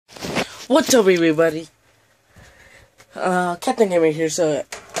What's up, everybody? Captain Gamer here. So,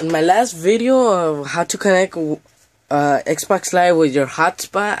 in my last video of how to connect Xbox Live with your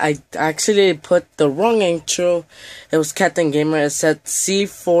hotspot, I actually put the wrong intro. It was Captain Gamer. It said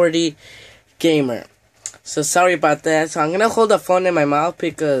C40 Gamer. So sorry about that. So I'm gonna hold the phone in my mouth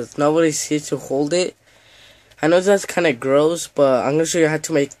because nobody's here to hold it. I know that's kind of gross, but I'm gonna show you how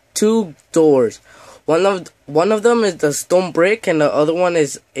to make two doors. One of them is the stone brick, and the other one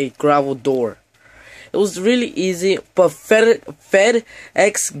is a gravel door. It was really easy, but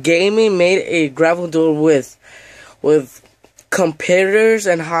FedEx Gaming made a gravel door with competitors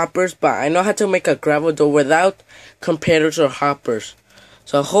and hoppers, but I know how to make a gravel door without competitors or hoppers.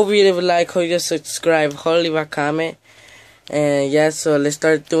 So I hope you like, hope you subscribe, hope leave a comment, and yeah, so let's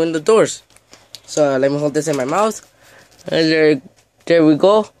start doing the doors. So let me hold this in my mouth, and there we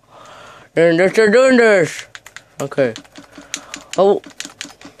go. And let's start doing this. Okay. Oh.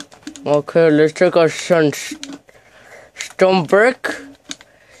 Okay, let's take our stone brick,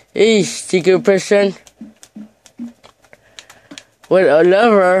 a sticky piston with a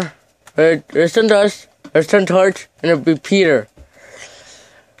lever, a redstone dust, a redstone torch, and a repeater.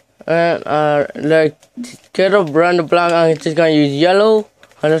 And like get up around the block. I'm just gonna use yellow.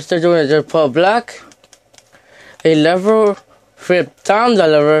 And let's start doing it. Just put black, a lever, flip down the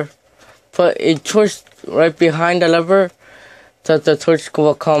lever, put a torch right behind the lever, so the torch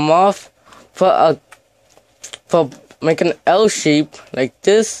will come off. Make an L shape like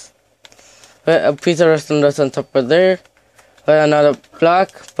this. Put a piece of redstone dust on top of there. Put another block.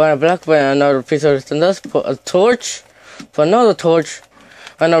 Put another piece of redstone dust. Put a torch. Put another torch.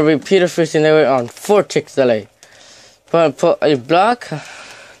 And a repeater facing that way on 4 ticks delay. Put a block.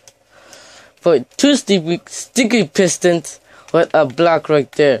 Put 2 sticky pistons with a block right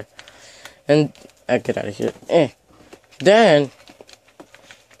there. And I get out of here. Then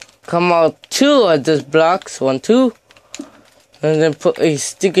come out 2 of these blocks, 1, 2, and then put a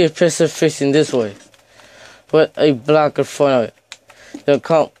sticky piston facing this way with a block in front of it. Then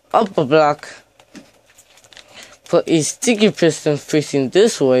come up a block, put a sticky piston facing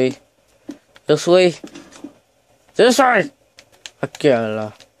this way, this way, this way,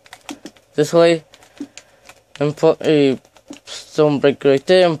 and put a stone brick right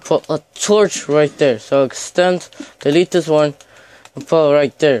there and put a torch right there. So extend, delete this one, and put it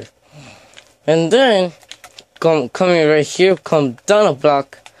right there. And then come here right here, come down a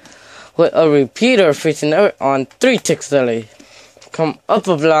block with a repeater facing out on 3 ticks delay. Come up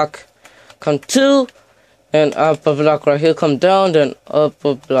a block, come 2, and up a block right here, come down, then up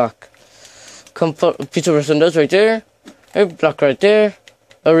a block. Come put a piece of redstone dust right there, a block right there,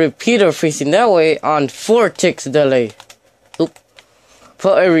 a repeater facing that way on 4 ticks delay.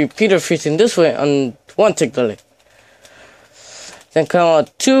 Put a repeater facing this way on 1 tick delay. Then come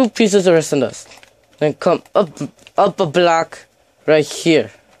out 2 pieces of redstone dust. Then come up a block right here.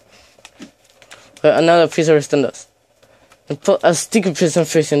 Put another piece of redstone dust. And put a sticky piston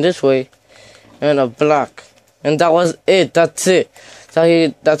facing this way and a block. And that was it. That's it.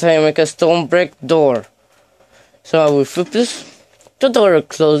 That's how you make a stone brick door. So I will flip this. The door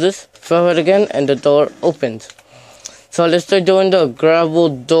closes. Flip it again, and the door opens. So let's start doing the gravel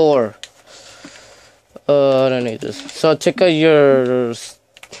door. I don't need this. So take out your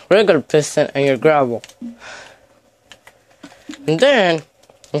regular piston and your gravel. And then,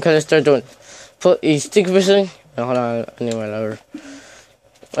 okay, let's start doing it. Put a sticky piston. Hold on, I need my lever.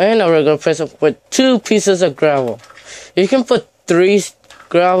 And a regular piston with 2 pieces of gravel. You can put 3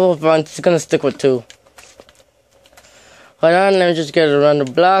 gravel, but I'm just gonna stick with 2. Hold on, let me just get it around the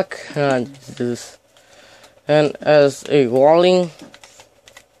block. And do this. And as a walling,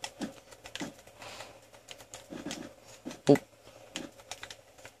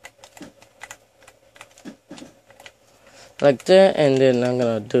 like that, and then I'm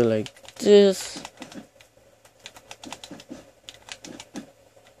gonna do like this,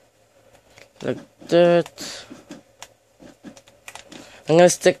 like that. I'm gonna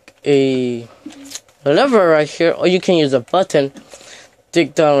stick a lever right here, or you can use a button.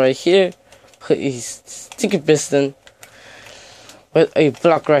 Dig down right here, put a sticky piston with a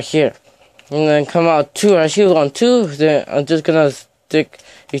block right here, and then come out 2 right here on 2. Then I'm just gonna stick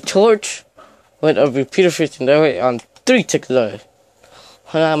a torch with a repeater facing that way on 3 ticks delay.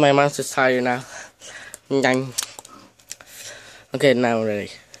 Hold on, my mouse is tired now. Okay, now I'm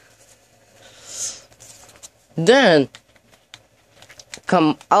ready. Then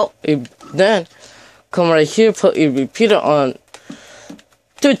come out then come right here, put a repeater on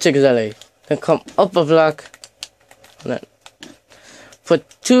 2 ticks delay. Then come up a block, and then put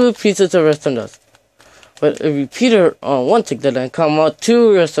 2 pieces of redstone dust. But a repeater on one tick, then come out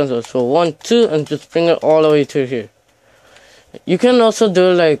 2 resistors. So 1, 2, and just bring it all the way to here. You can also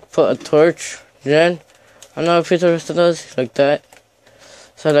do like put a torch, then another piece of resistors like that.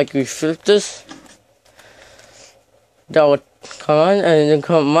 So like we flip this, that would come on, and then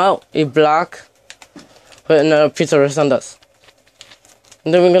come out a block with another piece of resistors.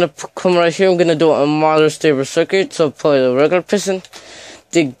 And then we're gonna come right here. I'm gonna do a model stable circuit. So put a regular piston,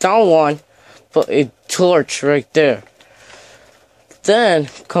 dig down one, put a torch right there. Then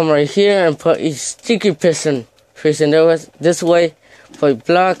come right here and put a sticky piston facing this way. Put a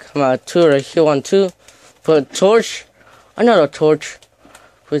block, come out 2 right here, 1, 2. Put a torch, another torch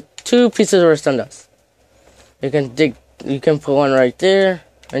with 2 pieces of resistors. You can put one right there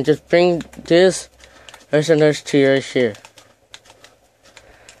and just bring this resistors to right here.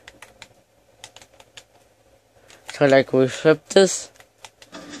 So like we flip this.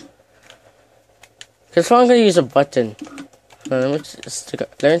 Cause I'm gonna use a button. So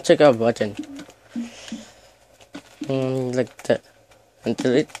let me take out a button. Like that. And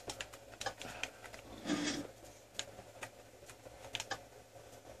delete.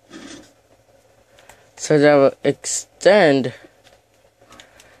 So that will extend.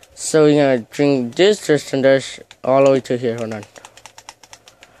 So we're gonna bring this resistors all the way to here. Hold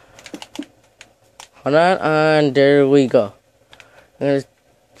on, and there we go. I'm gonna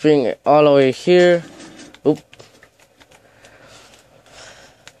bring it all the way here. Oop.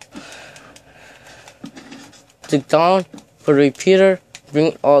 Dig down, put a repeater,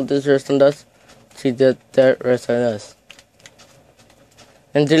 bring all this resistors to that resistors.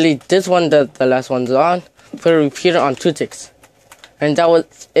 And delete this one that the last one's on. Put a repeater on 2 ticks. And that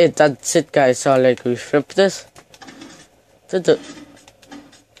was it. That's it, guys. So like we flip this. Hold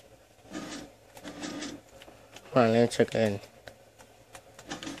on, let me check it in.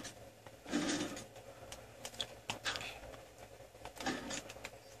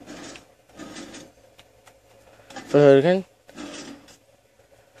 Put it again.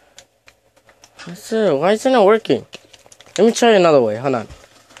 Why isn't it working? Let me try another way. Hold on.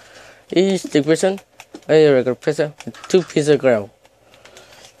 A stick piston, a regular piston, with 2 pieces of gravel.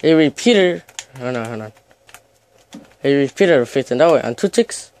 A repeater. Hold on. A repeater facing that way on 2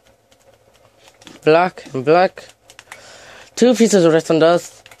 ticks. Black and black. 2 pieces of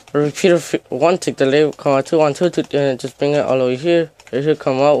resistors. Repeater 1 tick delay. Come out 2, 1, 2, 2, and just bring it all the way here. It should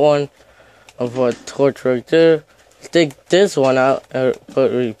come out 1. I'll put a torch right there. Take this one out.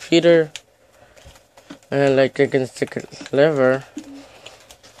 Put a repeater. And like I can stick a lever.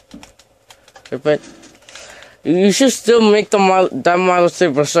 But you should still make that model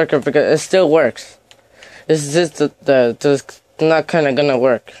stable circuit because it still works. It's just the not kind of gonna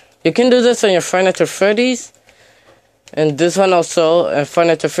work. You can do this on your Five Nights at Freddy's, and this one also, and Five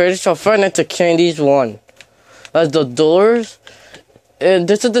Nights at Freddy's. So Five Nights at Candy's one. As the doors. And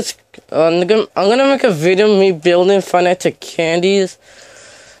this is the. I'm gonna make a video of me building Five Nights at Candy's.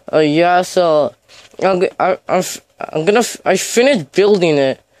 Yeah. So I finished building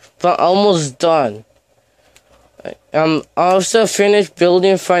it. But almost done. Also finished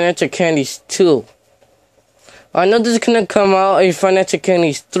building Five Nights at Candy's 2. I know this is gonna come out a Five Nights at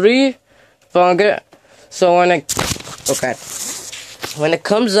Candy's 3, but when it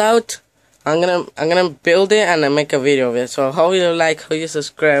comes out, I'm gonna build it and make a video of it. So hope you like, hope you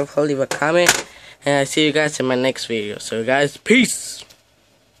subscribe, hope you leave a comment, and I'll see you guys in my next video. So guys, peace.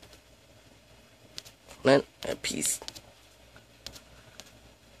 Peace.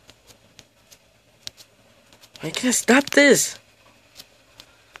 I can't stop this.